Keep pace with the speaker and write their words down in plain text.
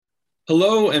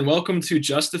Hello and welcome to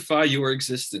Justify Your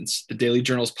Existence, the Daily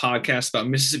Journal's podcast about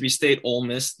Mississippi State, Ole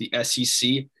Miss, the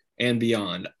SEC, and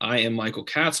beyond. I am Michael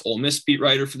Katz, Ole Miss beat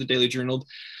writer for the Daily Journal,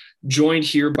 joined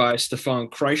here by Stefan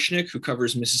Kreishnik, who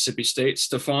covers Mississippi State.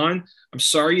 Stefan, I'm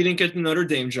sorry you didn't get the Notre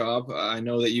Dame job. I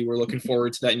know that you were looking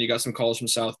forward to that and you got some calls from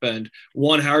South Bend.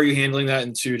 One, how are you handling that?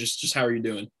 And two, just how are you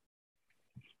doing?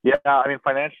 Yeah, I mean,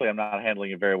 financially, I'm not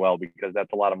handling it very well because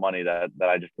that's a lot of money that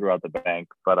I just threw out the bank.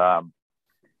 But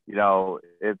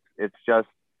it's just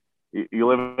you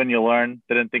live and you learn.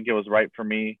 Didn't think it was right for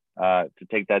me to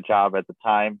take that job at the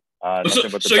time.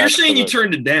 So you're saying you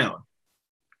turned it down?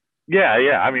 Yeah.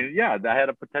 I mean, yeah, I had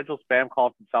a potential spam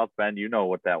call from South Bend. You know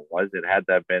what that was. It had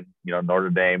that been, Notre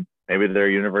Dame, maybe their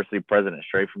university president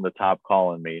straight from the top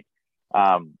calling me.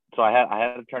 So I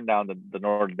had to turn down the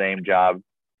Notre Dame job.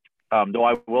 Though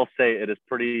I will say it is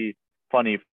pretty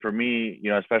funny for me,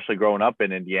 especially growing up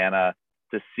in Indiana,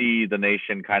 to see the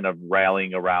nation kind of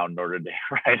rallying around Notre Dame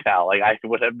right now. Like, I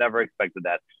would have never expected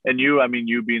that. And you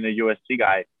being a USC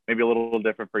guy, maybe a little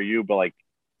different for you, but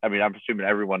I'm assuming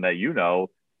everyone that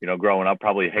growing up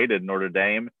probably hated Notre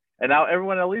Dame. And now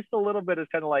everyone, at least a little bit, is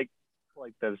kind of like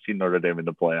to see Notre Dame in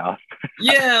the playoffs.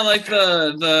 Yeah, like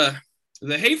the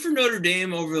hate for Notre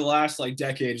Dame over the last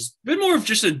decade has been more of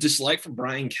just a dislike for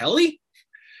Brian Kelly.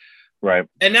 Right.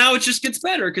 And now it just gets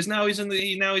better because now he's in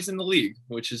the league,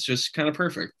 which is just kind of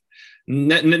perfect.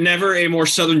 Never a more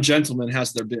Southern gentleman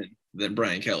has there been than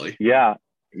Brian Kelly. Yeah.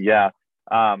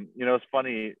 It's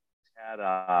funny.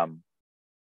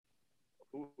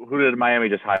 Who did Miami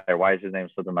just hire? Why is his name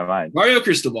slipping my mind? Mario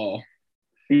Cristobal.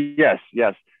 Yes.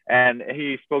 And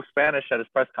he spoke Spanish at his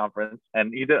press conference,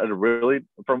 and he did a really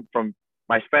from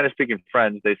my Spanish-speaking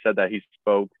friends. They said that he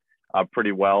spoke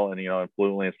pretty well and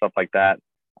fluently and stuff like that.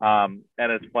 And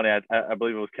it's funny. I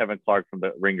believe it was Kevin Clark from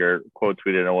the Ringer quote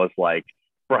tweeted, and it was like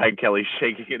Brian Kelly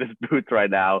shaking in his boots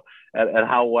right now at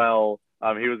how well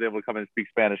he was able to come and speak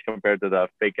Spanish compared to the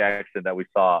fake accent that we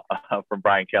saw from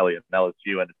Brian Kelly at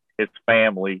LSU and his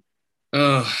family.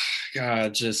 Oh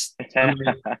God, just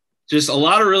a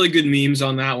lot of really good memes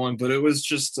on that one, but it was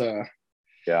just that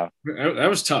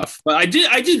was tough. But I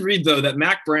did read though that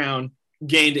Mac Brown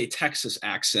gained a Texas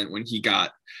accent when he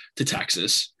got to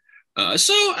Texas.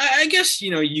 So I guess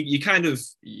you kind of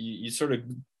you sort of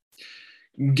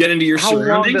get into your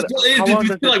surroundings.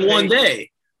 It feel like one day,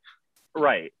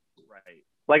 right.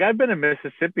 Like, I've been in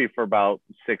Mississippi for about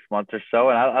 6 months or so,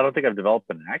 and I don't think I've developed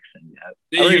an accent yet.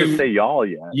 I don't even say y'all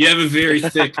yet. You have a very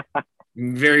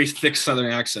thick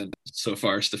Southern accent so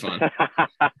far, Stefan.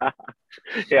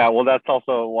 Yeah, well, that's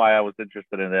also why I was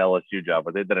interested in the LSU job,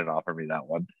 but they didn't offer me that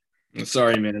one.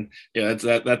 Sorry, man. Yeah,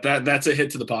 that's a hit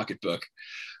to the pocketbook.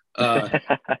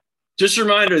 Just a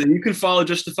reminder that you can follow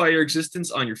Justify Your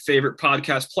Existence on your favorite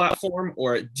podcast platform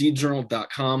or at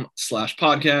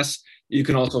djournal.com/podcasts. You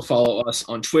can also follow us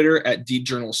on Twitter at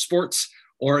djournalsports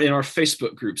or in our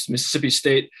Facebook groups, Mississippi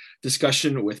State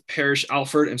Discussion with Parrish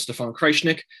Alford and Stefan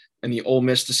Kreishnik, and the Ole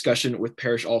Miss Discussion with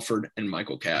Parrish Alford and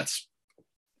Michael Katz.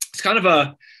 It's kind of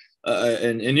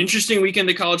an interesting weekend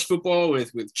of college football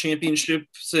with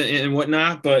championships and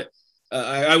whatnot, but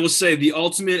I will say the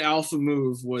ultimate alpha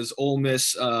move was Ole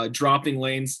Miss dropping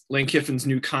Lane Kiffin's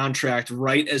new contract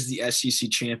right as the SEC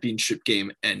championship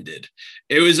game ended.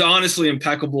 It was honestly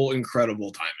impeccable,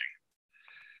 incredible timing.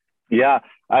 Yeah,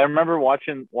 I remember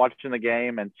watching the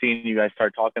game and seeing you guys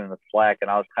start talking in the Slack,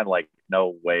 and I was kind of like,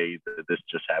 no way that this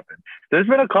just happened. There's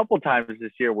been a couple times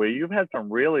this year where you've had some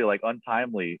really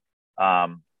untimely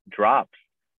drops.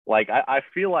 I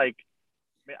feel like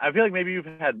maybe you've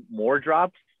had more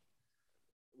drops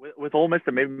with Ole Miss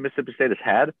that maybe Mississippi State has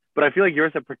had, but I feel like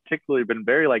yours have particularly been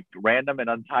very random and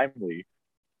untimely.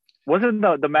 Wasn't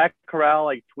the Matt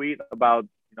Corral tweet about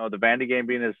the Vandy game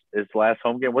being his last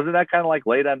home game? Wasn't that kind of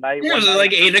late at night? Yeah, it was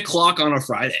 8:00 on a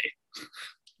Friday.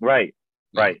 Right.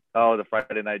 Oh, the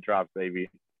Friday night drop, baby.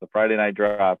 The Friday night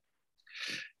drop.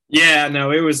 Yeah,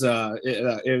 no, it was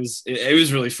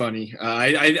really funny.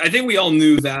 I think we all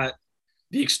knew that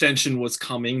the extension was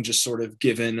coming, just sort of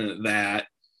given that.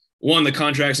 One, the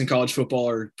contracts in college football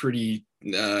are pretty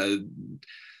they're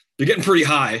getting pretty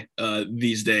high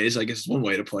these days, I guess is one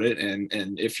way to put it.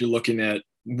 And if you're looking at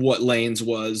what Lane's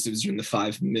was, it was in the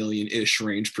 $5 million-ish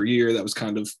range per year. That was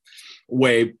kind of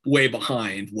way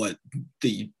behind what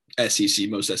the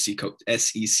most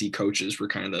SEC coaches were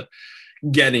kind of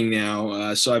getting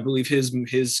now. So I believe his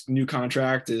new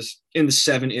contract is in the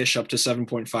 7-ish up to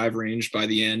 7.5 range by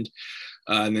the end.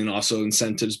 And then also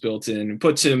incentives built in, and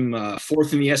puts him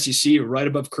fourth in the SEC, right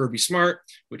above Kirby Smart,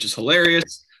 which is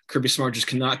hilarious. Kirby Smart just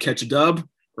cannot catch a dub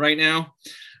right now.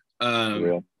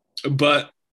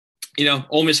 But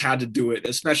Ole Miss had to do it,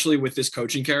 especially with this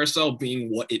coaching carousel being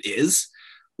what it is.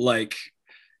 Like,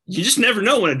 you just never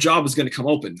know when a job is going to come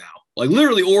open now. Like,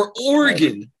 literally, or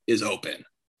Oregon is open.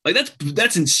 Like,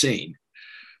 that's insane.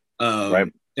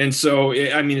 Right. And so,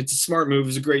 it's a smart move. It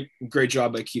was a great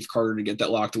job by Keith Carter to get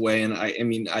that locked away. And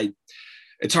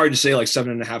it's hard to say like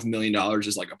 $7.5 million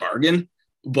is like a bargain,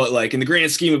 but like in the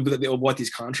grand scheme of what these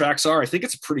contracts are, I think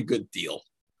it's a pretty good deal.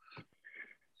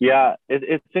 Yeah,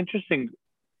 it's interesting.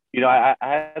 I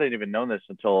hadn't even known this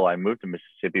until I moved to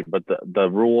Mississippi, but the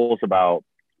rules about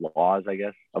laws, I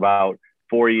guess, about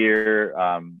 4-year,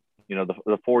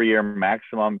 the 4-year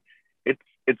maximum, it's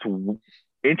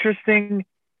interesting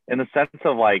in the sense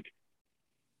of like,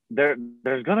 there's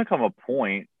going to come a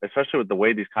point, especially with the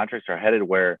way these contracts are headed,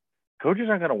 where coaches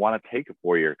aren't going to want to take a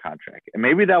 4-year contract. And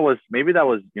maybe that was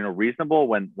reasonable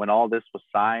when all this was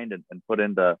signed and put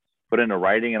into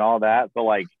writing and all that. But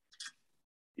like,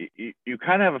 you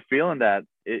kind of have a feeling that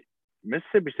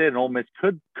Mississippi State and Ole Miss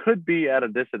could be at a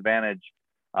disadvantage,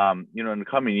 in the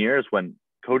coming years when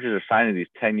coaches are signing these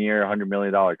 10-year, $100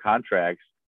 million contracts,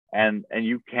 and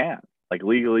you can't, like,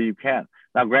 legally you can't.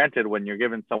 Now, granted, when you're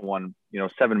giving someone,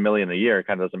 $7 million a year, it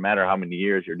kind of doesn't matter how many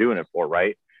years you're doing it for,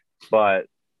 right? But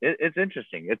it's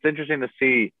interesting. It's interesting to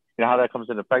see, how that comes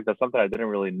into effect. That's something I didn't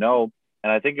really know,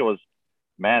 and I think it was,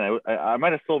 man, I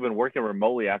might have still been working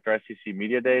remotely after SEC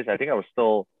Media Days. I think I was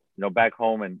still, back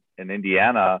home in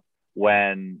Indiana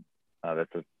when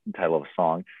that's the title of a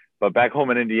song, but back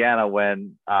home in Indiana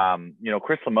when,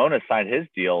 Chris Lemonis signed his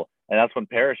deal. And that's when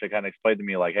Parrish had kind of explained to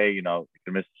me, like, hey, in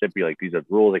Mississippi, like, these are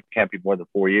rules. It can't be more than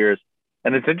 4 years.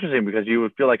 And it's interesting because you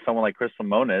would feel like someone like Chris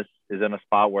Lemonis is in a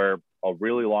spot where a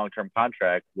really long-term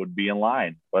contract would be in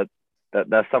line. But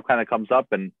that stuff kind of comes up.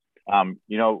 And,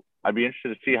 I'd be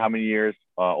interested to see how many years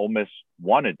Ole Miss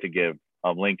wanted to give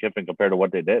Lane Kiffin compared to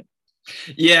what they did.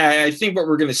 Yeah, I think what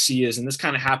we're going to see is, and this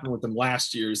kind of happened with them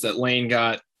last year, is that Lane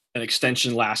got an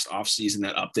extension last offseason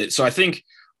that upped it. So I think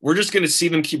we're just going to see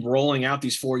them keep rolling out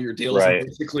these 4-year deals. Right. And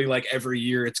basically, like, every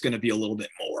year it's going to be a little bit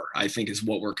more, I think, is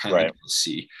what we're kind of going to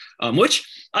see,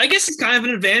 which I guess is kind of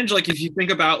an advantage. Like, if you think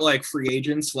about like free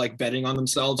agents, like betting on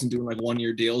themselves and doing like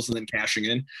 1-year deals and then cashing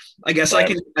in, I guess I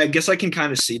can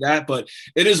kind of see that, but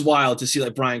it is wild to see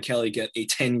like Brian Kelly get a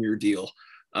 10-year deal.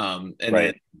 And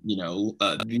then,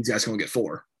 these guys can only get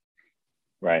 4.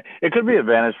 Right. It could be an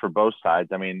advantage for both sides.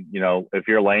 I mean, if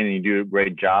you're Lane and you do a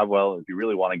great job, well, if you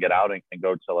really want to get out and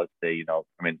go to, let's say,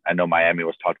 I know Miami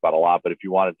was talked about a lot, but if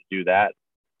you wanted to do that,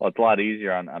 well, it's a lot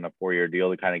easier on a 4-year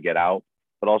deal to kind of get out.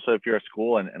 But also if you're a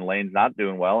school and Lane's not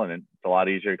doing well, and it's a lot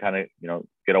easier to kind of,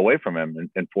 get away from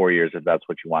him in 4 years if that's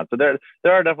what you want. So there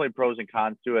are definitely pros and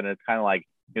cons to it. And it's kind of like,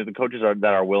 the coaches that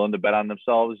are willing to bet on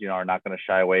themselves, are not going to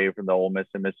shy away from the Ole Miss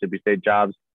and Mississippi State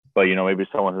jobs. But, maybe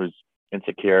someone who's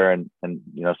insecure and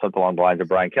something along the lines of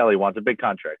Brian Kelly wants a big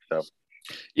contract. So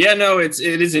yeah, no, it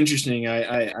is interesting.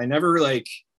 I never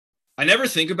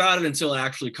think about it until it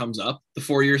actually comes up, the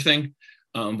 4-year thing.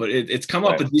 But it's come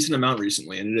up a decent amount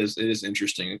recently, and it is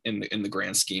interesting in the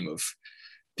grand scheme of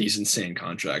these insane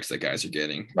contracts that guys are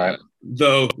getting. Right.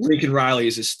 Though Lincoln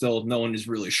Riley's is still, no one is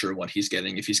really sure what he's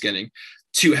getting. If he's getting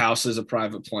 2 houses, a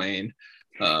private plane,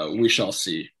 we shall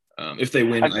see. If they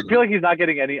win, I feel like he's not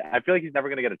getting any. I feel like he's never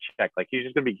going to get a check. Like, he's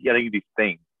just going to be getting these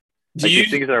things.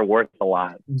 These things that are worth a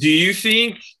lot. Do you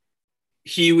think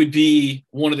he would be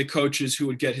one of the coaches who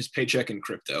would get his paycheck in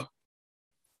crypto?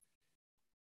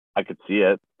 I could see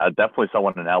it. Definitely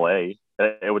someone in LA.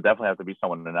 It would definitely have to be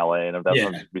someone in LA, and if that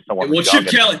would be someone. Well, Chip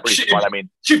Kelly.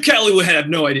 Chip Kelly would have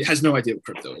has no idea what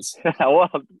crypto is. Well,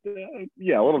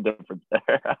 yeah, a little different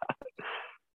there.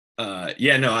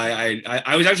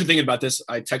 I was actually thinking about this.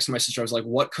 I texted my sister. I was like,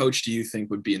 what coach do you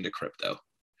think would be into crypto?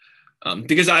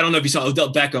 Because I don't know if you saw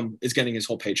Odell Beckham is getting his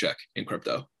whole paycheck in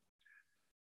crypto.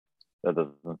 That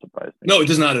doesn't surprise me. No, it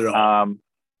does not at all.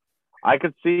 I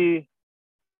can see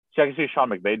Sean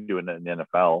McVay doing it in the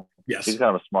NFL. Yes. He's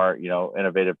kind of a smart,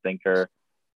 innovative thinker.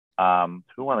 Who on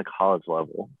the college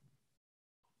level?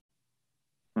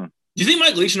 Do you think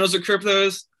Mike Leach knows what crypto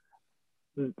is?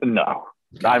 No.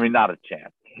 I mean, not a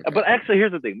chance. Okay. But actually,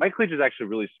 here's the thing. Mike Leach is actually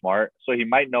really smart, so he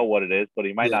might know what it is, but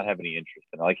he might not have any interest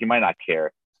in it. Like, he might not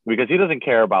care because he doesn't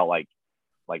care about, like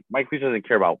Mike Leach doesn't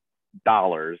care about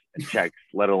dollars and checks,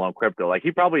 let alone crypto. Like,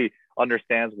 he probably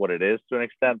understands what it is to an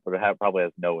extent, but probably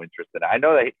has no interest in it. I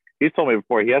know that he's told me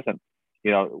before he hasn't,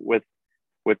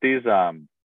 with these,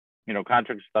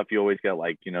 contract stuff, you always get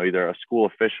like, either a school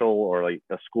official or like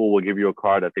a school will give you a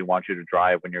car that they want you to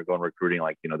drive when you're going recruiting.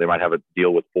 Like, they might have a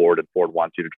deal with Ford and Ford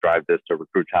wants you to drive this to a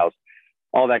recruit's house,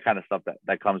 all that kind of stuff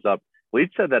that comes up.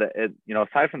 Leach said that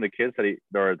aside from the kids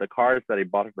the cars that he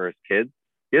bought for his kids,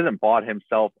 he hasn't bought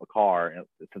himself a car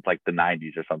since like the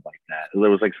 90s or something like that. There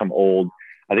was like some old,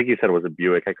 I think he said it was a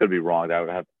Buick. I could be wrong. I would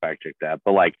have to fact check that.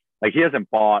 But like he hasn't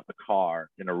bought a car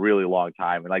in a really long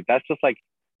time. And like, that's just like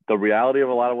the reality of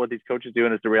a lot of what these coaches do.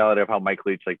 And it's the reality of how Mike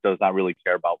Leach like does not really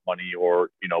care about money or,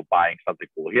 buying something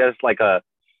cool. He has like a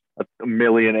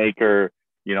 1,000,000-acre,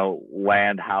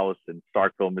 land house in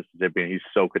Starkville, Mississippi. And he's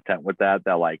so content with that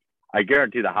like, I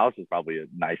guarantee the house is probably a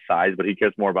nice size, but he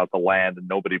cares more about the land and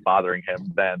nobody bothering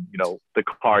him than, the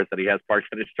cars that he has parked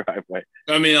in his driveway.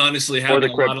 I mean, honestly, or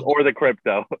the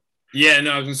crypto. Yeah,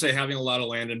 no, I was going to say having a lot of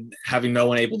land and having no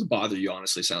one able to bother you,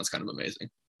 honestly, sounds kind of amazing.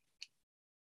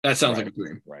 That sounds like a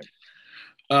dream. Right.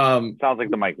 Sounds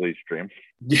like the Mike Leach dream.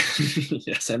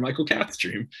 Yes, and Michael Kath's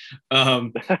dream.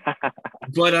 But,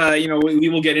 we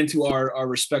will get into our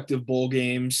respective bowl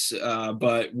games.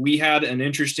 But we had an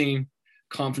interesting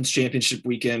conference championship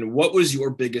weekend. What was your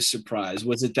biggest surprise?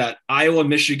 Was it that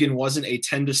Iowa-Michigan wasn't a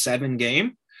 10-7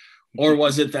 game? Or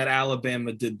was it that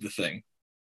Alabama did the thing?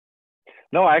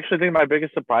 No, I actually think my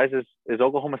biggest surprise is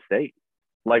Oklahoma State.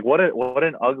 Like, what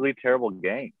an ugly, terrible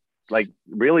game. Like,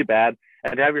 really bad.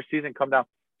 And to have your season come down.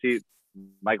 See,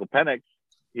 Michael Penix,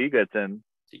 he gets in.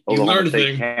 Oklahoma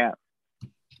State can't.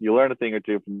 You learn a thing or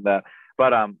two from that.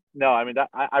 But no, I mean,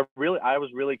 I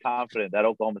was really confident that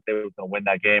Oklahoma State was going to win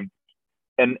that game.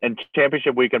 And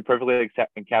championship weekend perfectly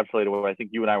encapsulated what I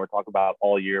think you and I were talking about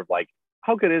all year of like,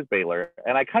 how good is Baylor?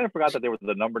 And I kind of forgot that they were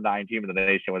the number 9 team in the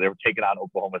nation when they were taking on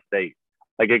Oklahoma State.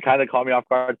 Like, it kind of caught me off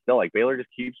guard still. Like, Baylor just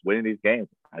keeps winning these games.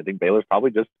 I think Baylor's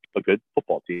probably just a good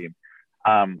football team.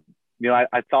 I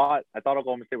thought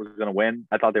Oklahoma State was going to win.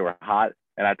 I thought they were hot,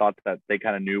 and I thought that they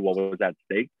kind of knew what was at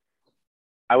stake.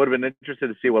 I would have been interested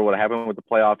to see what would have happened with the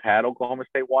playoff had Oklahoma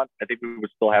State won. I think we would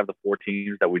still have the 4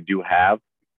 teams that we do have.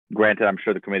 Granted, I'm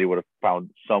sure the committee would have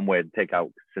found some way to take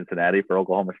out Cincinnati for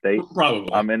Oklahoma State.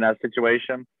 Probably. In that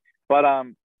situation. But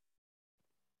yes,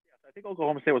 I think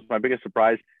Oklahoma State was my biggest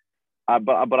surprise.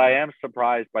 But I am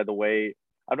surprised by the way.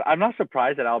 I'm not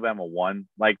surprised that Alabama won.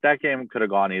 Like, that game could have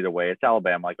gone either way. It's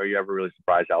Alabama. Like, are you ever really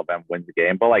surprised Alabama wins the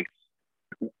game? But like,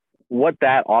 what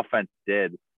that offense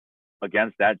did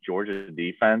against that Georgia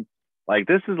defense, like,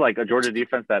 this is like a Georgia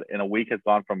defense that in a week has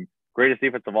gone from greatest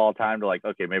defense of all time to like,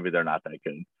 okay, maybe they're not that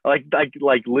good.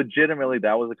 Like legitimately,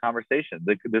 that was a conversation.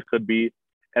 This could be,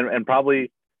 and probably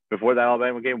before that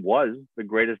Alabama game was the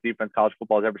greatest defense college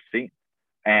football has ever seen.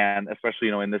 And especially,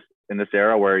 in this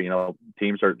era where,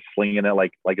 teams are slinging it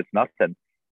like it's nothing.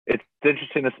 It's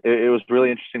interesting. It was really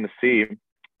interesting to see.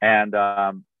 And,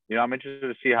 I'm interested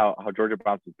to see how Georgia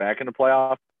bounces back in the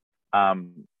playoff.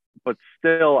 But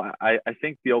still, I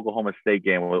think the Oklahoma State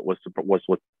game was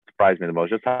what surprised me the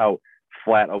most, just how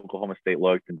flat Oklahoma State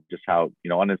looked and just how,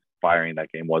 uninspiring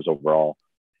that game was overall.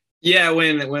 Yeah,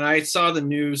 when I saw the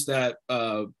news that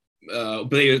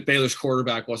Baylor's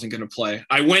quarterback wasn't going to play,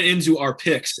 I went into our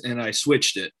picks and I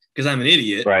switched it because I'm an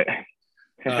idiot. Right.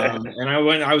 And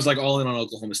I was like all in on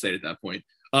Oklahoma State at that point.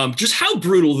 Just how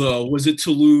brutal though was it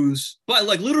to lose by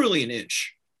like literally an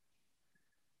inch?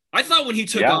 I thought when he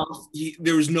took off,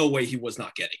 there was no way he was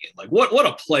not getting it. Like, what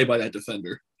a play by that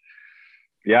defender.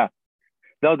 Yeah.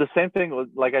 No, the same thing was,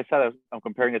 like I said, I'm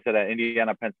comparing it to that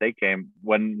Indiana Penn State game.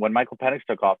 When Michael Penix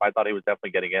took off, I thought he was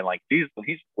definitely getting in. Like, he's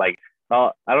like,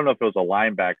 I don't know if it was a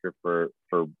linebacker for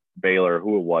Baylor or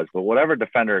who it was, but whatever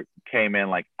defender came in,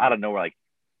 like, out of nowhere,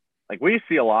 like we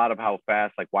see a lot of how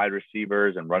fast like wide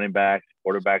receivers and running backs,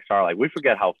 quarterbacks are. Like, we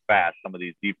forget how fast some of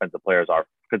these defensive players are,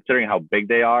 considering how big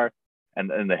they are and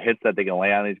the hits that they can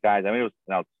lay on these guys. I mean, it was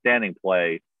an outstanding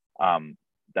play.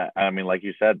 Like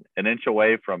you said, an inch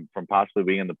away from possibly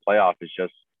being in the playoff is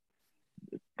just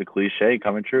the cliche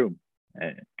coming true.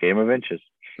 Game of inches.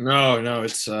 No,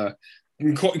 it's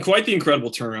quite the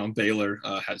incredible turnaround Baylor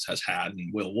has had,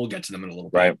 and we'll get to them in a little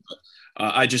bit. Right.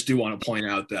 But, I just do want to point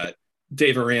out that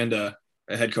Dave Aranda,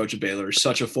 a head coach of Baylor, is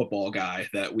such a football guy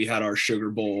that we had our Sugar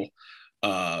Bowl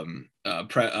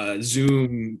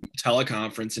Zoom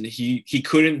teleconference, and he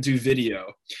couldn't do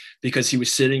video because he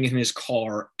was sitting in his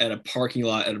car at a parking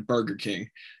lot at a Burger King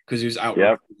because he was out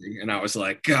recruiting. And I was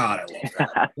like, God, I love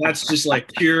that. That's just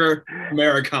like pure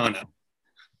Americana.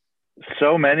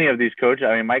 So many of these coaches,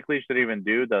 I mean, Mike Leach didn't even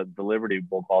do the Liberty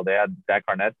Bowl call. They had Zach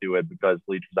Arnett do it because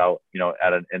Leach was out,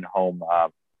 at an in-home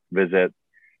visit.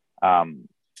 Sonny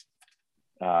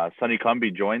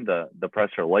Cumbie joined the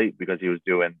presser late because he was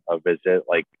doing a visit.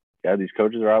 Like, yeah, these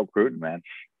coaches are out recruiting, man.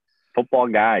 Football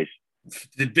guys.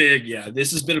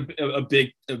 This has been a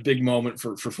big moment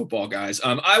for football guys.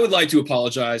 I would like to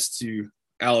apologize to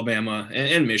Alabama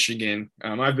and Michigan.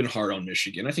 I've been hard on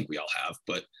Michigan. I think we all have,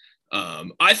 but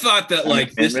I thought that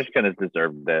Michigan has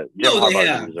deserved it. No, they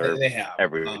have. They have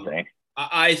everything.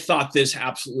 I thought this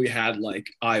absolutely had like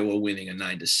Iowa winning a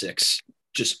 9-6,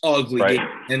 just ugly Right. game,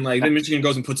 and like then Michigan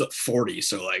goes and puts up 40.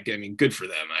 So like, I mean, good for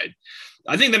them.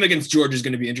 I think them against Georgia is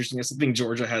going to be interesting. I think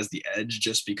Georgia has the edge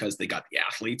just because they got the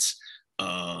athletes.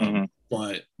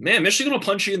 But man, Michigan will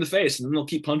punch you in the face, and then they'll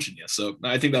keep punching you. So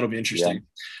I think that'll be interesting.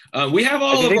 Yeah. We have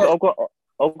all I of think our.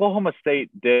 Oklahoma State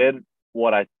did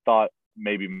what I thought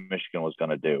maybe Michigan was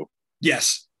going to do.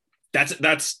 Yes,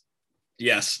 that's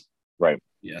yes. Right.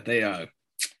 Yeah, they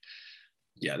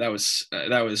yeah, that was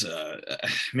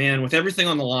man, with everything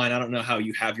on the line. I don't know how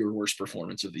you have your worst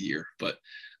performance of the year, but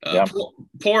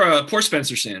poor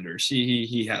Spencer Sanders.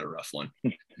 He had a rough one.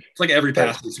 It's like every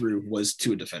pass he threw was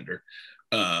to a defender.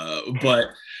 But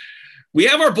we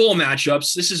have our bowl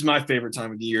matchups. This is my favorite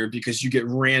time of the year because you get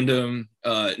random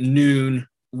noon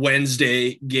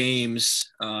Wednesday games.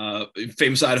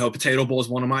 Famous Idaho Potato Bowl is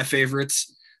one of my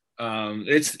favorites.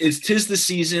 It's 'tis the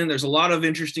season. There's a lot of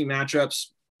interesting matchups.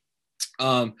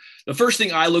 The first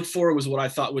thing I looked for was what I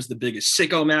thought was the biggest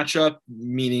sicko matchup,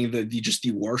 meaning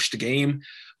the worst game.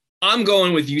 I'm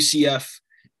going with UCF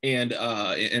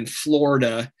and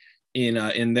Florida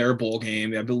in their bowl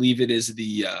game. I believe it is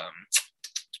the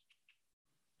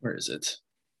where is it?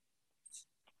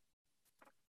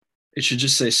 It should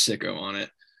just say sicko on it.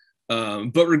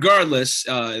 But regardless,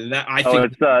 that I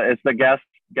think it's the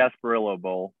Gasparillo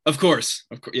Bowl. Of course,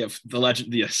 yeah, the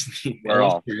legend, yes,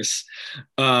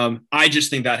 I just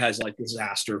think that has like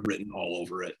disaster written all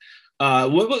over it.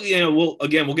 We'll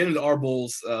get into our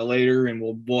bowls later, and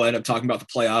we'll end up talking about the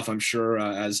playoff, I'm sure,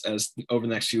 as over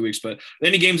the next few weeks. But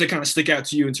any games that kind of stick out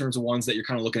to you in terms of ones that you're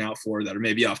kind of looking out for that are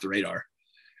maybe off the radar?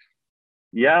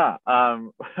 Yeah,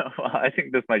 I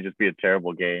think this might just be a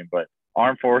terrible game, but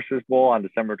Armed Forces Bowl on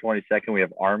December 22nd, we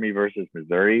have Army versus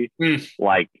Missouri. I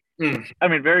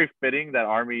mean, very fitting that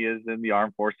Army is in the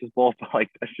Armed Forces Bowl, but like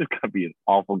that's just gonna be an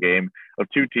awful game of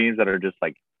two teams that are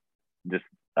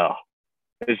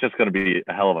it's just gonna be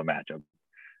a hell of a matchup.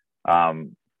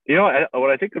 What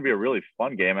I think could be a really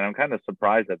fun game, and I'm kind of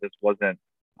surprised that this wasn't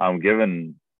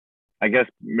given. I guess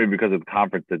maybe because of the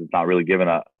conference that it's not really given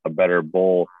a better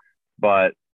bowl,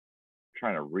 but.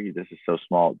 Trying to read, this is so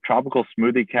small. Tropical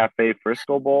Smoothie Cafe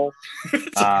Frisco Bowl.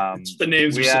 The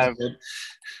names we have so good.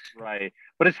 Right,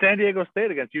 but it's San Diego State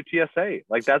against UTSA.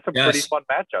 Like that's a pretty fun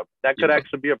matchup. That could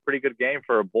actually be a pretty good game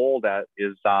for a bowl that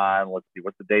is on. Let's see,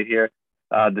 what's the date here?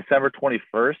 December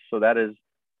 21st. So that is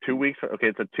 2 weeks. Okay,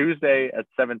 it's a Tuesday at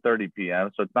 7:30 p.m.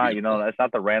 So it's not it's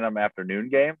not the random afternoon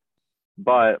game,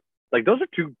 but like those are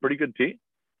two pretty good teams.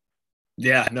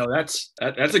 Yeah, no, that's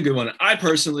a good one. I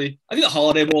think the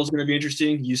Holiday Bowl is going to be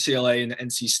interesting. UCLA and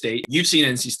NC State. You've seen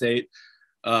NC State.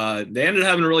 They ended up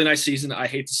having a really nice season. I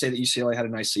hate to say that UCLA had a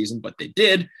nice season, but they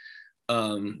did,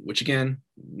 which, again,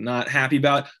 not happy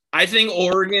about. I think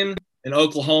Oregon and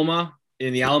Oklahoma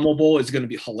in the Alamo Bowl is going to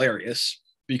be hilarious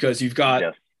because you've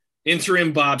got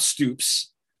interim Bob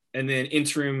Stoops and then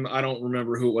interim, I don't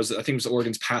remember who it was. I think it was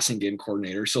Oregon's passing game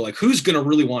coordinator. So, like, who's going to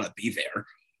really want to be there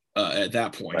at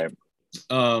that point? Right.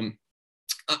 I'm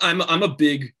a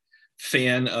big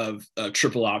fan of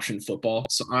triple option football,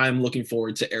 so I'm looking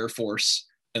forward to Air Force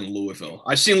and Louisville.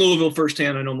 I've seen Louisville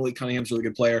firsthand. I know Malik Cunningham's a really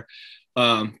good player,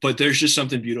 but there's just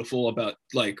something beautiful about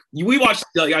we watched.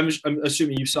 Like, I'm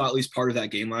assuming you saw at least part of that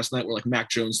game last night, where like Mac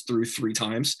Jones threw 3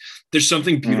 times. There's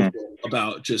something beautiful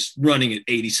about just running it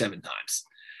 87 times.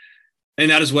 And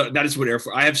that is what Air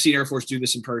Force. I have seen Air Force do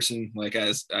this in person. Like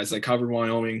as I covered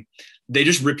Wyoming, they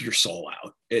just rip your soul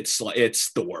out. It's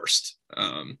the worst.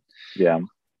 Looking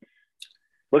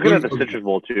at the Citrus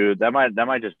Bowl too, that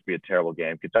might just be a terrible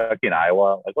game. Kentucky and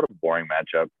Iowa, like what a boring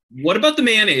matchup. What about the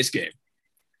mayonnaise game?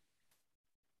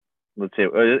 Let's see. Is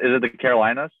it the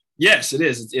Carolinas? Yes, it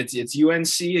is. It's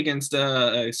UNC against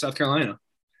South Carolina.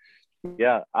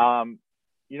 Yeah. I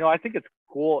think it's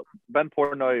cool. Ben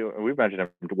Portnoy, we've mentioned him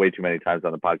way too many times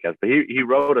on the podcast, but he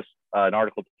wrote an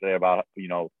article today about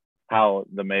how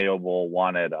the Mayo Bowl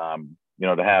wanted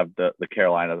to have the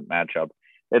Carolina matchup.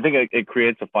 I think it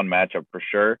creates a fun matchup for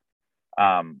sure.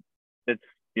 It's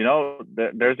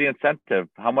there's the incentive.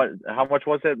 How much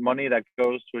was it? Money that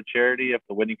goes to a charity if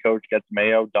the winning coach gets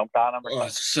mayo dumped on him. Oh,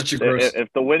 it's such a gross. If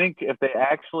they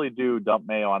actually do dump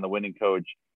mayo on the winning coach,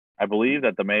 I believe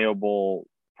that the Mayo Bowl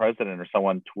president or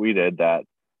someone tweeted that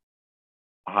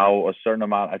how a certain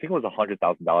amount, I think it was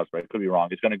 $100,000, but it could be wrong.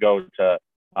 It's going to go to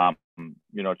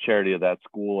charity of that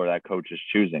school or that coach's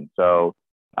choosing. So,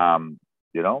 how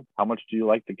much do you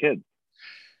like the kid?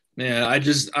 Man,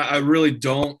 I really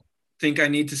don't think I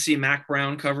need to see Mac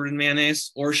Brown covered in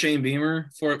mayonnaise or Shane Beamer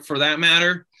for that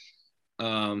matter.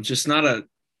 Just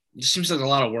seems like a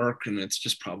lot of work, and it's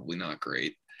just probably not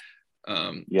great.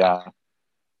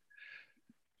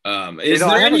 Is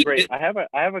there any? I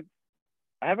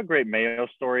have a great Mayo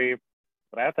story,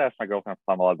 but I have to ask my girlfriend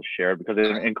if I'm allowed to share it because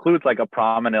it includes like a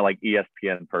prominent like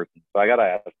ESPN person. So I gotta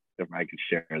ask if I can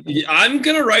share this. I'm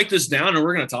gonna write this down, and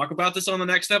we're gonna talk about this on the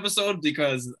next episode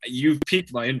because you've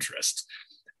piqued my interest.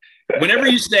 Whenever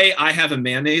you say I have a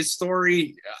mayonnaise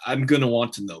story, I'm gonna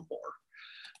want to know more.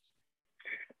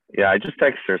 Yeah, I just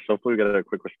texted her, so hopefully we get a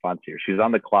quick response here. She's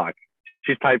on the clock.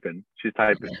 She's typing.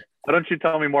 Okay. Why don't you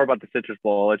tell me more about the Citrus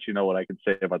Bowl? I'll let you know what I can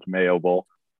say about the Mayo Bowl.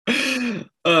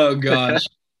 Oh gosh.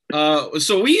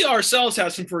 So we ourselves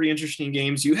have some pretty interesting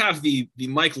games. You have the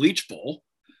Mike Leach Bowl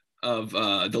of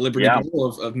the Liberty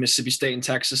Bowl of Mississippi State and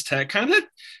Texas Tech. Kind of,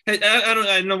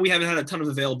 I know we haven't had a ton of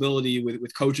availability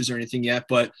with coaches or anything yet,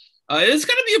 but it's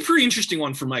going to be a pretty interesting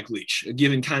one for Mike Leach,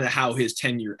 given kind of how his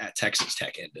tenure at Texas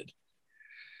Tech ended.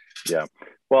 Yeah.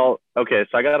 Well, okay.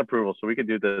 So I got approval, so we can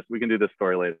do this. We can do this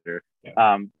story later.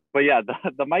 Yeah. But yeah,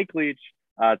 the Mike Leach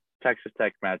Texas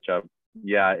Tech matchup.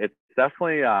 Yeah, it's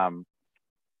definitely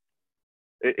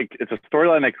it's a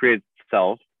storyline that creates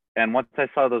itself. And once I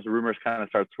saw those rumors kind of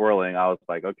start swirling, I was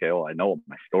like, okay, well, I know what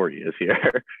my story is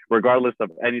here. Regardless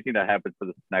of anything that happens for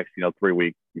the next, 3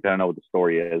 weeks, you kind of know what the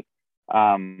story is.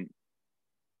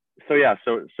 So yeah,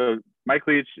 so Mike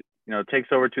Leach, takes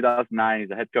over 2009. He's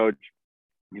a head coach.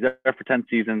 He's there for 10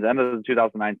 seasons. End of the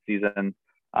 2009 season,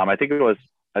 I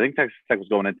think Texas Tech was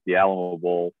going into the Alamo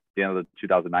Bowl at the end of the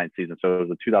 2009 season. So it was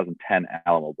the 2010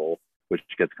 Alamo Bowl, which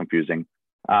gets confusing.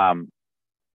 There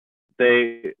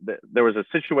was a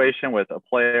situation with a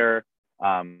player.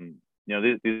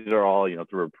 These are all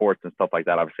through reports and stuff like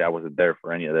that. Obviously, I wasn't there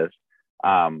for any of this.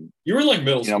 You were like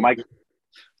middle school. Mike.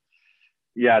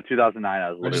 Yeah, 2009.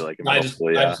 I was literally like in middle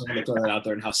school. Yeah. I just want to throw that out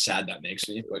there and how sad that makes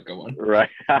me. But go on. Right.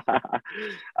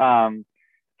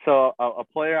 So a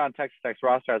player on Texas Tech's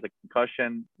roster has a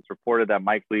concussion. It's reported that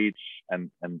Mike Leach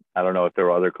and I don't know if there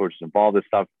were other coaches involved in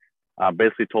stuff.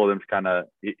 Basically told him to kind of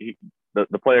the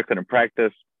player couldn't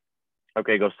practice.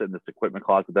 Okay, go sit in this equipment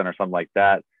closet then or something like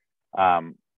that.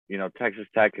 Texas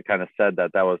Tech kind of said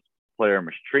that was player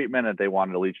mistreatment and they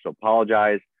wanted Leach to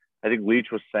apologize. I think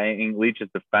Leach's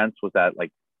defense was that like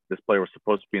this player was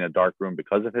supposed to be in a dark room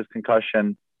because of his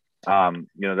concussion.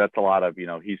 That's a lot of,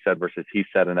 he said versus he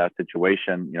said in that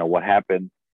situation, what happened.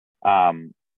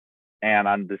 And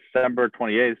on December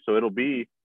 28th, so it'll be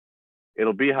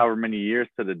however many years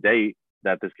to the date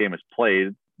that this game is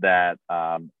played that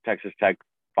Texas Tech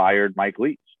fired Mike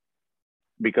Leach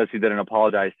because he didn't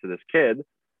apologize to this kid.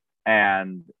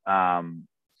 And then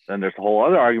there's a whole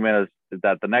other argument is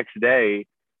that the next day,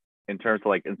 in terms of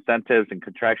like incentives and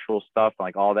contractual stuff and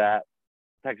like all that,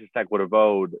 Texas Tech would have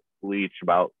owed Leach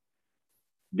about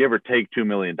give or take $2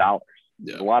 million.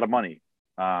 Yeah. A lot of money.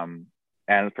 And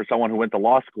for someone who went to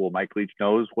law school, Mike Leach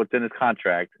knows what's in his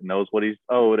contract, knows what he's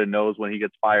owed, and knows when he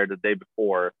gets fired the day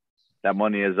before that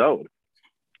money is owed.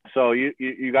 So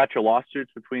you got your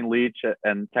lawsuits between Leach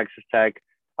and Texas Tech.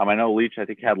 I know Leach, I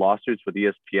think, had lawsuits with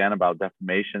ESPN about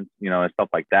defamation, and stuff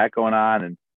like that going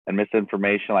on and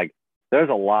misinformation. Like there's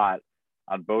a lot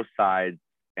on both sides,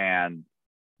 and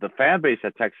the fan base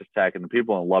at Texas Tech and the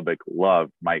people in Lubbock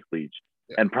love Mike Leach.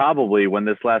 Yeah. And probably when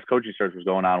this last coaching search was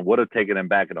going on, would have taken him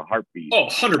back in a heartbeat. Oh,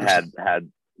 100%.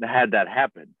 Had that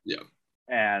happen. Yeah.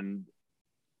 And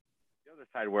the other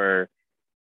side where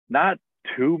not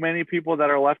too many people that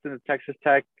are left in the Texas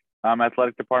Tech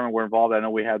athletic department were involved. I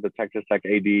know we had the Texas Tech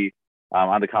AD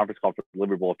on the conference call for the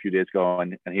Liberty Bowl a few days ago,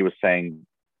 and he was saying,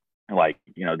 like,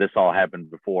 this all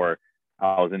happened before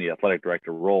I was in the athletic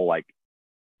director role. Like,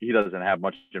 he doesn't have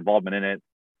much involvement in it.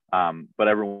 But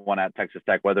everyone at Texas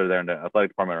Tech, whether they're in the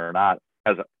athletic department or not,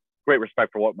 has a great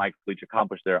respect for what Mike Leach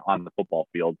accomplished there on the football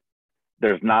field.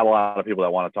 There's not a lot of people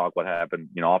that want to talk what happened,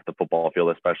 off the football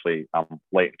field, especially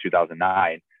late in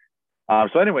 2009.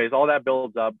 So anyways, all that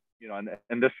builds up,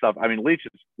 and this stuff. I mean, Leach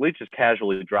has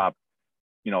casually dropped,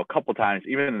 a couple times,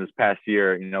 even in this past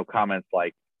year, comments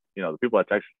like, the people at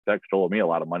Texas Tech stole me a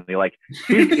lot of money. Like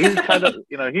he's kind of,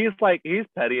 he's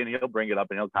petty and he'll bring it up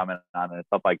and he'll comment on it and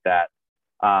stuff like that.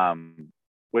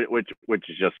 Which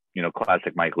is just,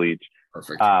 classic Mike Leach.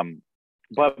 Perfect.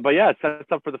 But yeah, it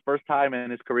sets up for the first time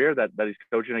in his career that he's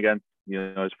coaching against,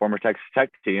 his former Texas Tech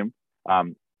team. I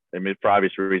mean, for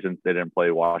obvious reasons, they didn't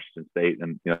play Washington State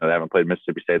and, they haven't played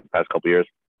Mississippi State the past couple of years.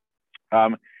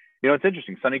 It's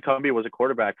interesting. Sonny Cumbie was a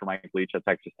quarterback for Mike Leach at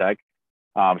Texas Tech.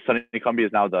 Sonny Cumbie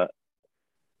is now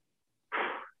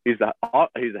he's the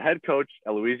head coach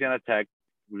at Louisiana Tech,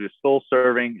 who is still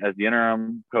serving as the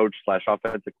interim coach /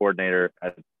 offensive coordinator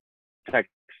at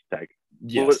Texas Tech.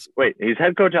 Yes. Wait, he's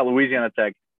head coach at Louisiana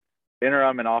Tech,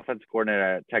 interim and offensive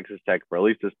coordinator at Texas Tech for at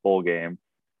least this bowl game.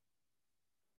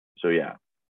 So yeah,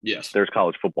 Yes. There's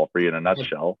college football for you in a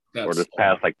nutshell, or That's this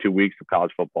past like 2 weeks of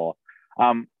college football.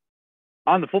 On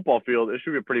the football field, it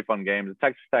should be a pretty fun game. The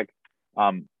Texas Tech,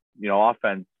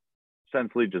 offense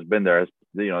since Leach has been there,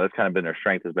 that's kind of been their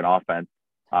strength, has been offense.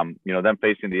 Them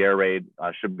facing the air raid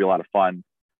should be a lot of fun.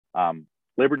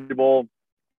 Liberty Bowl,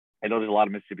 I know there's a lot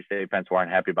of Mississippi State fans who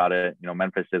aren't happy about it.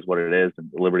 Memphis is what it is,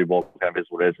 and the Liberty Bowl kind of is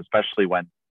what it is, especially when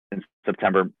in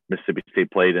September Mississippi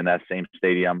State played in that same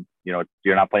stadium. You're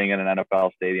not playing in an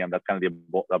NFL stadium. That's kind of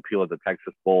the appeal of the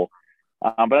Texas Bowl.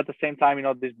 But at the same time,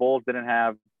 these bowls didn't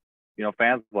have,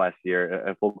 fans last year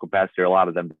at full capacity. A lot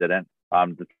of them didn't.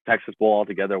 The Texas Bowl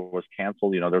altogether was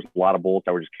canceled. There's a lot of bowls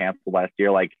that were just canceled last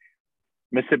year. Like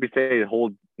Mississippi State in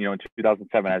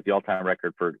 2007 has the all-time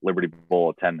record for Liberty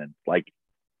Bowl attendance. Like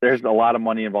there's a lot of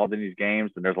money involved in these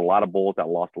games, and there's a lot of bowls that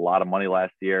lost a lot of money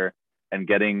last year. And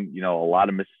getting, a lot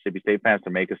of Mississippi State fans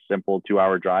to make a simple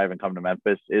 2-hour drive and come to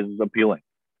Memphis is appealing.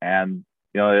 And,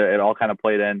 it all kind of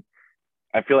played in.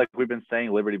 I feel like we've been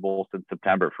saying Liberty Bowl since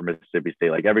September for Mississippi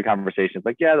State. Like every conversation is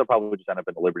like, yeah, they'll probably just end up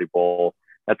in the Liberty Bowl.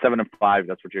 At 7-5,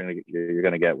 that's what you're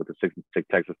gonna get with the 6-6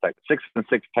 Texas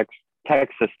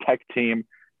Tech team.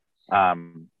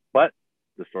 But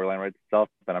the storyline writes itself,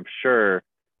 and I'm sure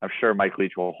Mike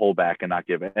Leach will hold back and not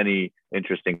give any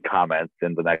interesting comments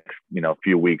in the next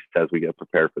few weeks as we get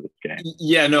prepared for this game.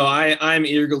 Yeah, no, I'm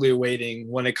eagerly awaiting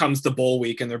when it comes to bowl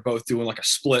week and they're both doing like a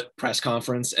split press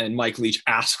conference and Mike Leach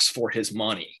asks for his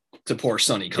money to poor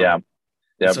Sonny Cummings.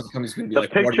 Yeah. Sonny Cummings is going to be the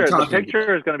like, picture, the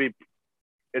picture is going to be,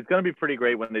 it's going to be pretty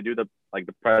great when they do the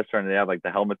presser and they have like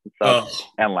the helmets and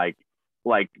stuff. And like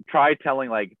try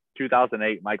telling like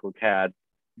 2008 Michael Cadd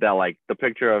that like the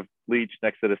picture of Leach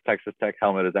next to this Texas Tech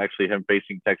helmet is actually him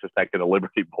facing Texas Tech in a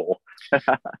Liberty Bowl.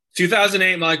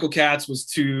 2008 Michael Katz was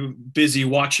too busy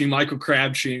watching Michael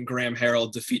Crabtree and Graham Harrell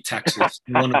defeat Texas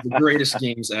in one of the greatest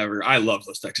games ever. I love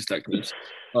those Texas Tech games.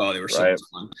 Oh, they were so much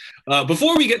fun.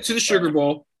 Before we get to the Sugar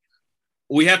Bowl,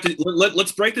 we have to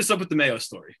let's break this up with the Mayo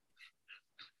story.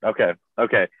 Okay,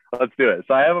 let's do it.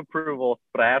 So I have approval,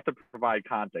 but I have to provide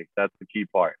context. That's the key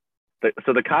part.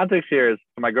 So the context here is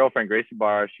my girlfriend, Gracie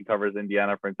Barr. She covers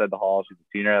Indiana for Inside the Hall. She's a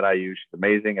senior at IU. She's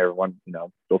amazing. Everyone,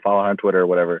 go follow her on Twitter or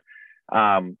whatever.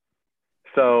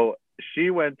 So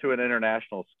she went to an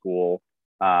international school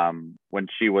when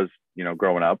she was,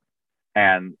 growing up.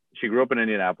 And she grew up in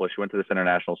Indianapolis. She went to this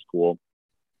international school.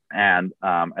 And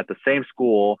at the same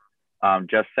school,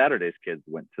 Jeff Saturday's kids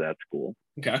went to that school.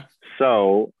 Okay.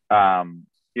 So,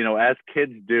 as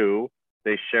kids do,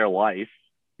 they share life.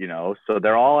 So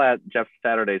they're all at Jeff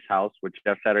Saturday's house with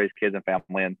Jeff Saturday's kids and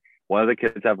family. And one of the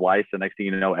kids have lice. The next thing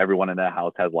you know, everyone in that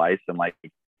house has lice. And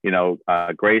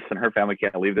Grace and her family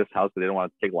can't leave this house, but they don't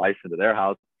want to take lice into their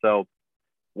house. So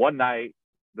one night,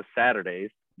 the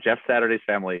Saturdays, Jeff Saturday's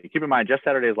family, keep in mind, Jeff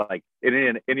Saturday is like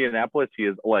in Indianapolis, he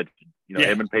is a legend.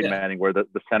 Him and Peyton Manning were the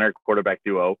center quarterback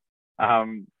duo.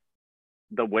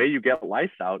 The way you get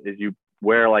lice out is you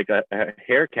wear like a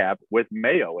hair cap with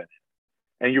mayo in it.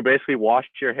 And you basically wash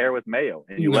your hair with mayo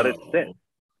and you let it sit.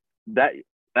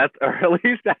 That's or at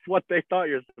least that's what they thought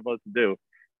you're supposed to do.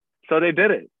 So they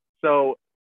did it. So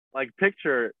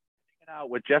picture hanging out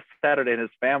with Jeff Saturday and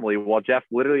his family while Jeff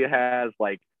literally has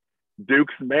like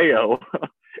Duke's mayo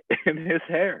in his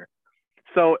hair.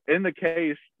 So in the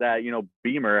case that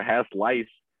Beamer has lice,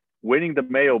 winning the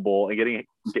Mayo Bowl and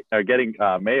getting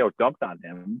mayo dumped on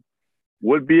him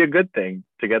would be a good thing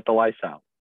to get the lice out.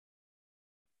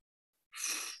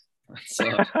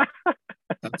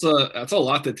 That's a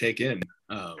lot to take in.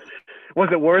 Was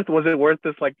it worth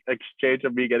this exchange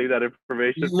of me getting that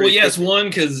information? Well, yes, one,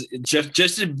 because Jeff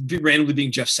just randomly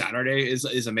being Jeff Saturday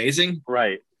is amazing,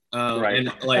 right?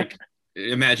 And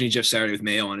imagining Jeff Saturday with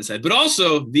mayo on his head, but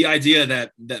also the idea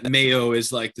that mayo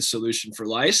is like the solution for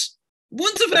lice. I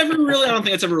don't think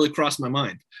that's ever really crossed my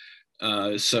mind.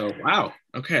 So wow,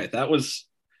 okay, that was.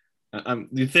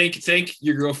 You thank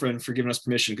your girlfriend for giving us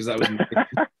permission because that was.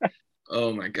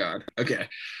 Oh my God. Okay.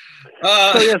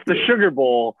 So yes, the Sugar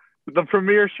Bowl, the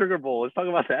premier Sugar Bowl. Let's talk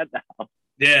about that now.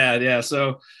 Yeah.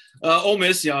 So, Ole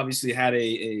Miss obviously had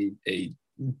a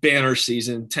banner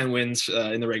season, 10 wins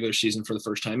in the regular season for the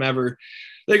first time ever.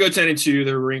 They go 10-2.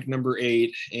 They're ranked number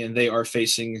 8, and they are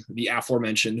facing the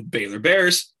aforementioned Baylor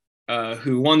Bears,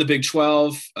 who won the Big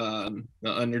 12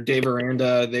 under Dave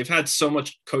Aranda. They've had so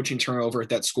much coaching turnover at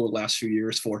that school the last few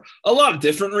years for a lot of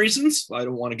different reasons. I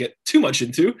don't want to get too much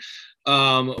into.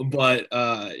 But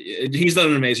he's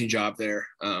done an amazing job there.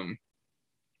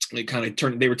 They kind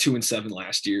of they were 2-7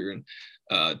 last year,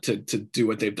 and to do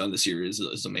what they've done this year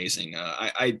is amazing.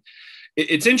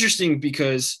 It's interesting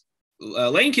because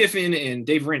Lane Kiffin and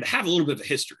Dave Aranda have a little bit of a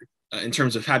history. in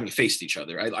terms of having faced each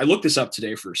other. I looked this up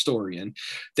today for a story, and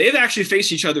they've actually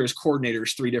faced each other as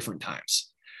coordinators 3 different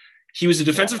times. He was the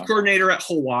defensive coordinator at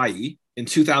Hawaii in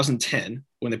 2010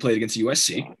 when they played against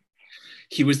USC.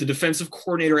 He was the defensive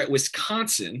coordinator at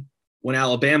Wisconsin when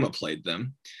Alabama played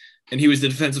them. And he was the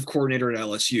defensive coordinator at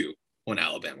LSU when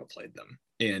Alabama played them.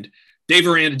 And Dave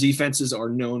Aranda defenses are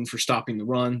known for stopping the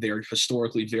run. They are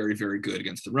historically very, very good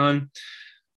against the run.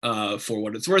 For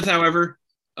what it's worth, however,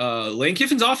 Lane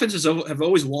Kiffin's offenses have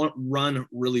always run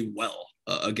really well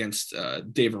against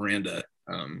Dave Aranda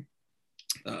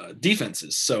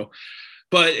defenses. So,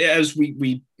 but as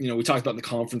we talked about in the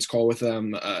conference call with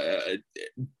them,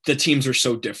 the teams are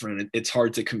so different. It's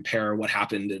hard to compare what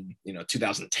happened in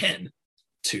 2010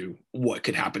 to what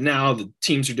could happen now. The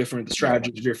teams are different, the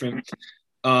strategies are different.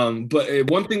 But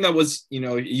one thing that was,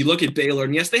 you look at Baylor,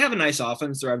 and yes, they have a nice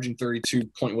offense. They're averaging 32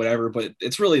 point whatever, but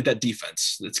it's really that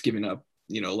defense that's giving up,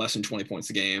 less than 20 points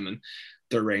a game, and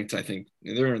they're ranked. I think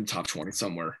they're in the top 20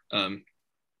 somewhere. And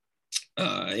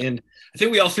I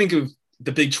think we all think of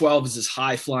the Big 12 as this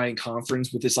high flying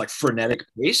conference with this like frenetic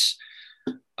pace.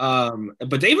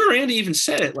 But Dave Aranda even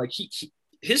said it, like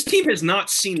his team has not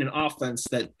seen an offense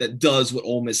that does what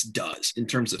Ole Miss does in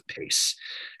terms of pace.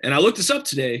 And I looked this up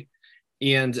today,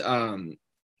 and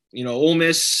Ole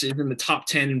Miss is in the top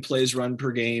 10 in plays run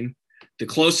per game. The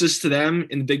closest to them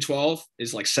in the Big 12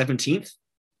 is like 17th,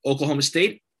 Oklahoma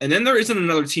State. And then there isn't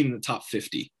another team in the top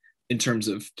 50 in terms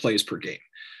of plays per game.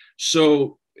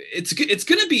 So it's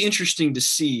going to be interesting to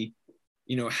see,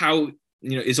 how,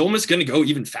 is Ole Miss going to go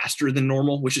even faster than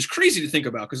normal, which is crazy to think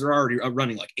about because they're already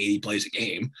running like 80 plays a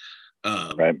game.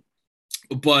 Right.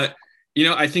 But,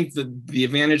 I think the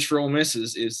advantage for Ole Miss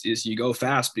is you go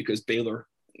fast because Baylor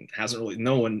hasn't really,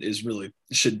 no one is really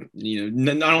should, I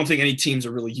don't think any teams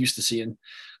are really used to seeing,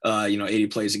 80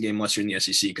 plays a game unless you're in the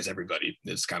SEC because everybody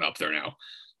is kind of up there now.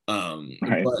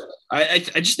 Right. But I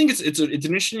just think it's an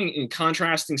interesting in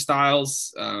contrasting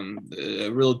styles, a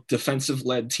real defensive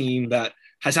led team that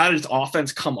has had its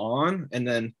offense come on, and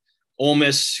then Ole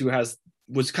Miss, who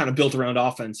was kind of built around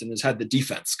offense and has had the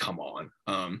defense come on.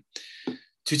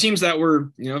 Two teams that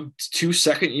were, 2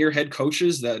 second-year head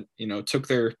coaches that, took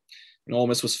their, Ole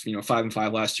Miss was,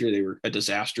 5-5 last year. They were a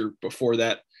disaster before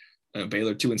that.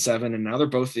 Baylor 2-7, and now they're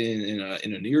both in a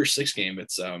New Year's Six game.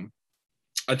 It's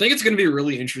I think it's going to be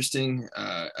really interesting.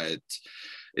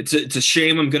 It's a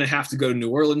shame I'm going to have to go to New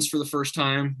Orleans for the first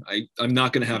time. I'm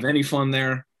not going to have any fun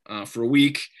there for a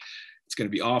week. It's going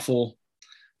to be awful.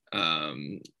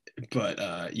 But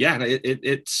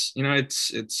it's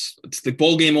the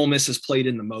bowl game Ole Miss has played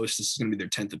in the most. This is going to be their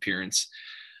 10th appearance.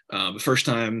 The first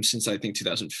time since I think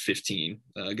 2015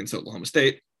 against Oklahoma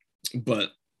State. But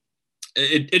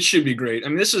it should be great. I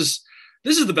mean, this is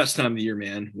the best time of the year,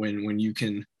 man, when you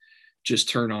can just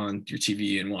turn on your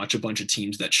TV and watch a bunch of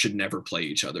teams that should never play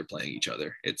each other playing each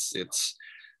other.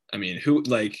 I mean, who,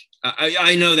 like,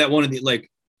 I know that one of the,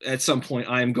 like, at some point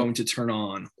I am going to turn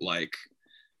on like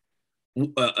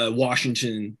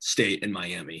Washington State and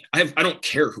Miami. I don't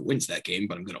care who wins that game,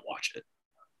 but I'm going to watch it.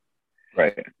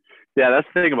 Right. Yeah. That's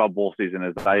the thing about bowl season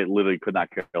is I literally could not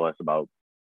care less about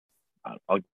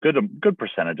a good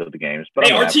percentage of the games, but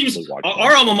hey, our teams,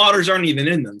 our alma maters aren't even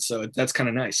in them. So that's kind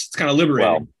of nice. It's kind of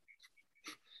liberating.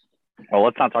 Well,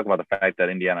 let's not talk about the fact that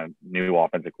Indiana new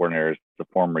offensive coordinator is the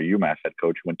former UMass head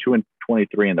coach who went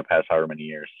 2-23 in the past however many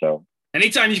years. So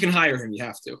anytime you can hire him, you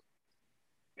have to.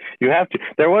 You have to.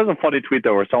 There was a funny tweet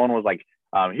though where someone was like,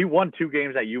 he won 2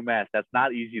 games at UMass. That's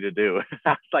not easy to do. I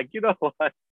was like, you know what?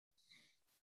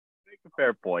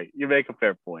 You make a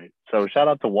fair point. So shout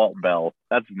out to Walt Bell.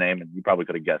 That's his name, and you probably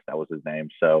could have guessed that was his name.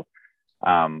 So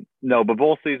no, but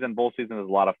bowl season is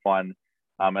a lot of fun,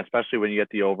 especially when you get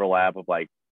the overlap of like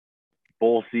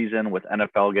bowl season with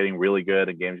NFL getting really good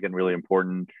and games getting really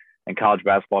important, and college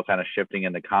basketball kind of shifting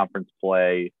into conference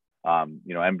play.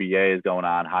 NBA is going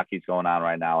on, hockey's going on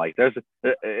right now. Like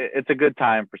it's a good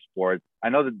time for sports. I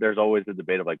know that there's always a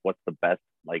debate of like what's the best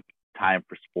like time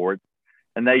for sports,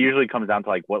 and that usually comes down to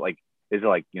like what, like, is it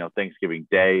like, Thanksgiving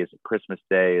Day, is it Christmas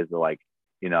Day, is it like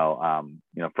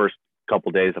first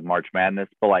couple days of March Madness?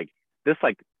 But like this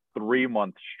like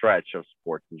 3-month stretch of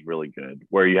sports is really good,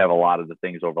 where you have a lot of the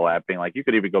things overlapping. Like you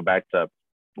could even go back to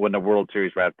when the World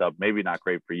Series wrapped up. Maybe not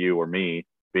great for you or me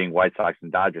being White Sox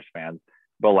and Dodgers fans,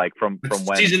 but like from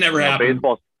when season never happened.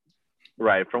 Baseball,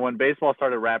 right? From when baseball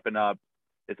started wrapping up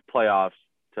its playoffs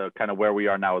to kind of where we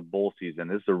are now with bowl season.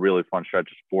 This is a really fun stretch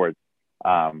of sports,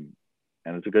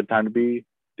 and it's a good time to be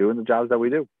doing the jobs that we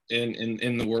do.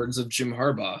 In the words of Jim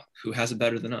Harbaugh, who has it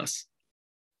better than us?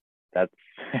 That's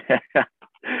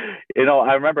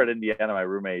I remember at Indiana, my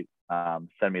roommate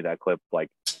sent me that clip like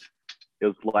It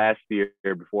was last year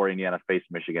before Indiana faced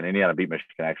Michigan. Indiana beat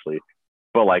Michigan actually,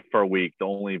 but like for a week, the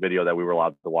only video that we were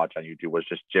allowed to watch on YouTube was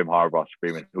just Jim Harbaugh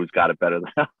screaming, "Who's got it better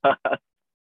than us?"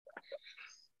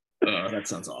 That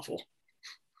sounds awful.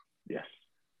 Yes.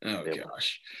 Oh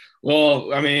gosh.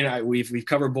 Well, I mean, we've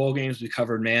covered bowl games, we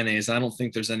covered mayonnaise. I don't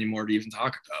think there's any more to even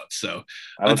talk about. So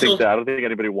I don't think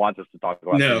anybody wants us to talk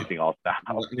about anything else now.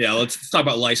 Yeah, let's talk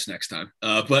about lice next time.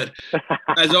 But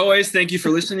as always, thank you for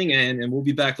listening, and we'll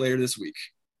be back later this week.